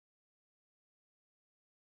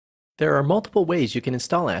There are multiple ways you can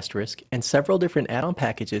install Asterisk and several different add-on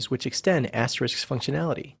packages which extend Asterisk's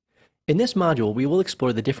functionality. In this module, we will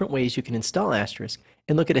explore the different ways you can install Asterisk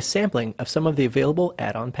and look at a sampling of some of the available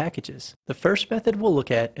add-on packages. The first method we'll look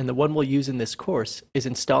at, and the one we'll use in this course, is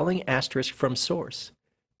installing Asterisk from source.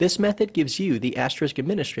 This method gives you, the Asterisk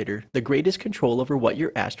administrator, the greatest control over what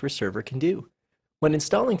your Asterisk server can do. When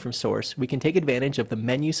installing from source, we can take advantage of the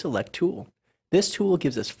Menu Select tool. This tool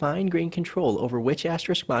gives us fine-grained control over which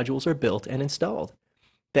Asterisk modules are built and installed.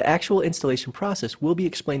 The actual installation process will be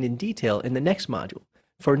explained in detail in the next module.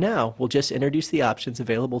 For now, we'll just introduce the options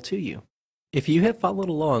available to you. If you have followed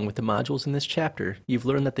along with the modules in this chapter, you've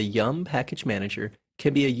learned that the Yum Package Manager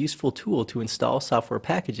can be a useful tool to install software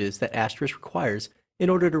packages that Asterisk requires in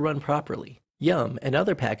order to run properly. Yum and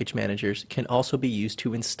other package managers can also be used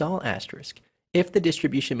to install Asterisk if the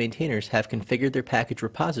distribution maintainers have configured their package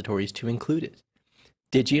repositories to include it.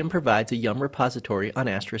 Digium provides a Yum repository on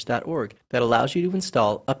Asterisk.org that allows you to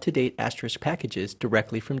install up-to-date Asterisk packages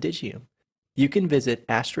directly from Digium. You can visit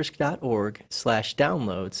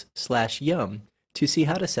asterisk.org/downloads/yum to see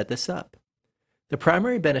how to set this up. The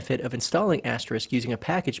primary benefit of installing Asterisk using a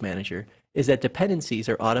package manager is that dependencies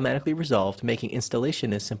are automatically resolved, making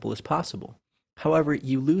installation as simple as possible. However,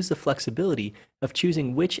 you lose the flexibility of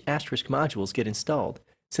choosing which Asterisk modules get installed,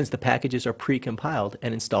 since the packages are pre-compiled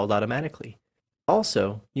and installed automatically.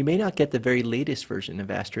 Also, you may not get the very latest version of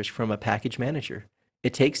Asterisk from a package manager.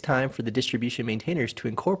 It takes time for the distribution maintainers to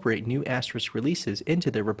incorporate new Asterisk releases into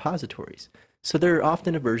their repositories, so they're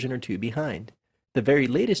often a version or two behind. The very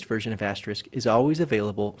latest version of Asterisk is always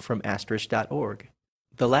available from asterisk.org.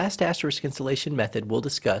 The last Asterisk installation method we'll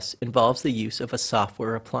discuss involves the use of a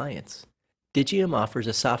software appliance. Digium offers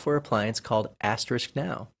a software appliance called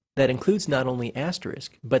AsteriskNOW that includes not only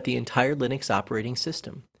Asterisk, but the entire Linux operating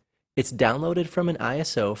system. It's downloaded from an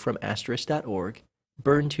ISO from asterisk.org,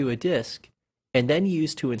 burned to a disk, and then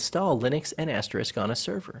used to install Linux and Asterisk on a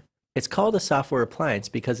server. It's called a software appliance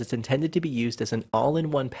because it's intended to be used as an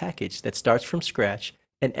all-in-one package that starts from scratch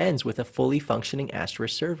and ends with a fully functioning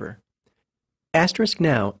Asterisk server.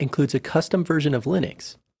 AsteriskNOW includes a custom version of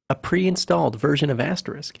Linux, a pre-installed version of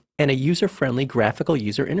Asterisk, and a user-friendly graphical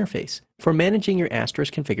user interface for managing your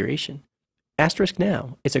Asterisk configuration.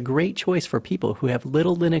 AsteriskNOW is a great choice for people who have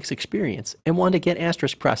little Linux experience and want to get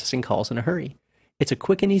Asterisk processing calls in a hurry. It's a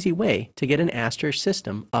quick and easy way to get an Asterisk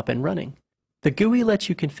system up and running. The GUI lets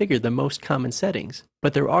you configure the most common settings,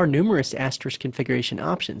 but there are numerous Asterisk configuration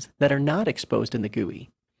options that are not exposed in the GUI.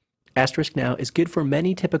 AsteriskNOW is good for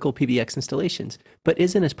many typical PBX installations, but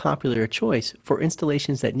isn't as popular a choice for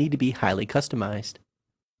installations that need to be highly customized.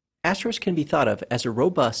 Asterisk can be thought of as a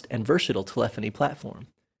robust and versatile telephony platform.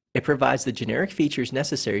 It provides the generic features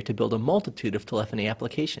necessary to build a multitude of telephony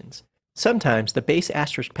applications. Sometimes the base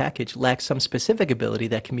Asterisk package lacks some specific ability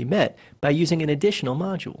that can be met by using an additional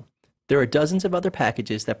module. There are dozens of other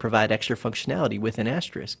packages that provide extra functionality within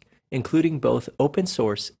Asterisk, including both open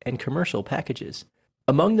source and commercial packages.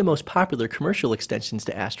 Among the most popular commercial extensions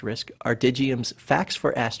to Asterisk are Digium's Fax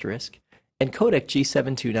for Asterisk and Codec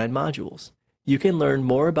G729 modules. You can learn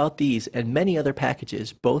more about these and many other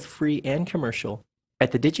packages, both free and commercial,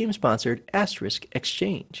 at the Digium-sponsored Asterisk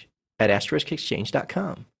Exchange at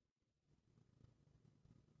asteriskexchange.com.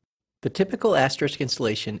 The typical Asterisk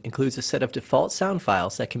installation includes a set of default sound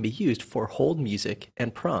files that can be used for hold music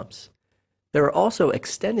and prompts. There are also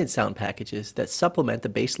extended sound packages that supplement the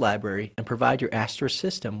base library and provide your Asterisk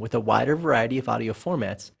system with a wider variety of audio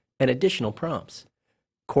formats and additional prompts.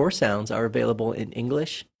 Core sounds are available in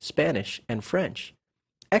English, Spanish, and French.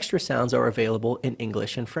 Extra sounds are available in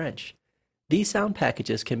English and French. These sound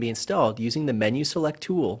packages can be installed using the Menu Select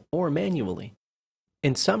tool or manually.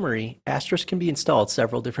 In summary, Asterisk can be installed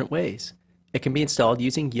several different ways. It can be installed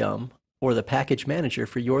using Yum or the package manager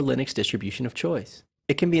for your Linux distribution of choice.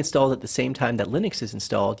 It can be installed at the same time that Linux is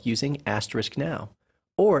installed using AsteriskNOW,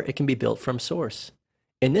 or it can be built from source.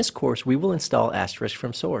 In this course, we will install Asterisk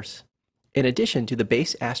from source. In addition to the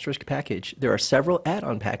base Asterisk package, there are several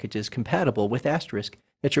add-on packages compatible with Asterisk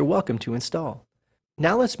that you're welcome to install.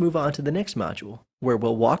 Now let's move on to the next module, where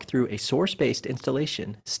we'll walk through a source-based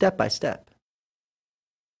installation step by step.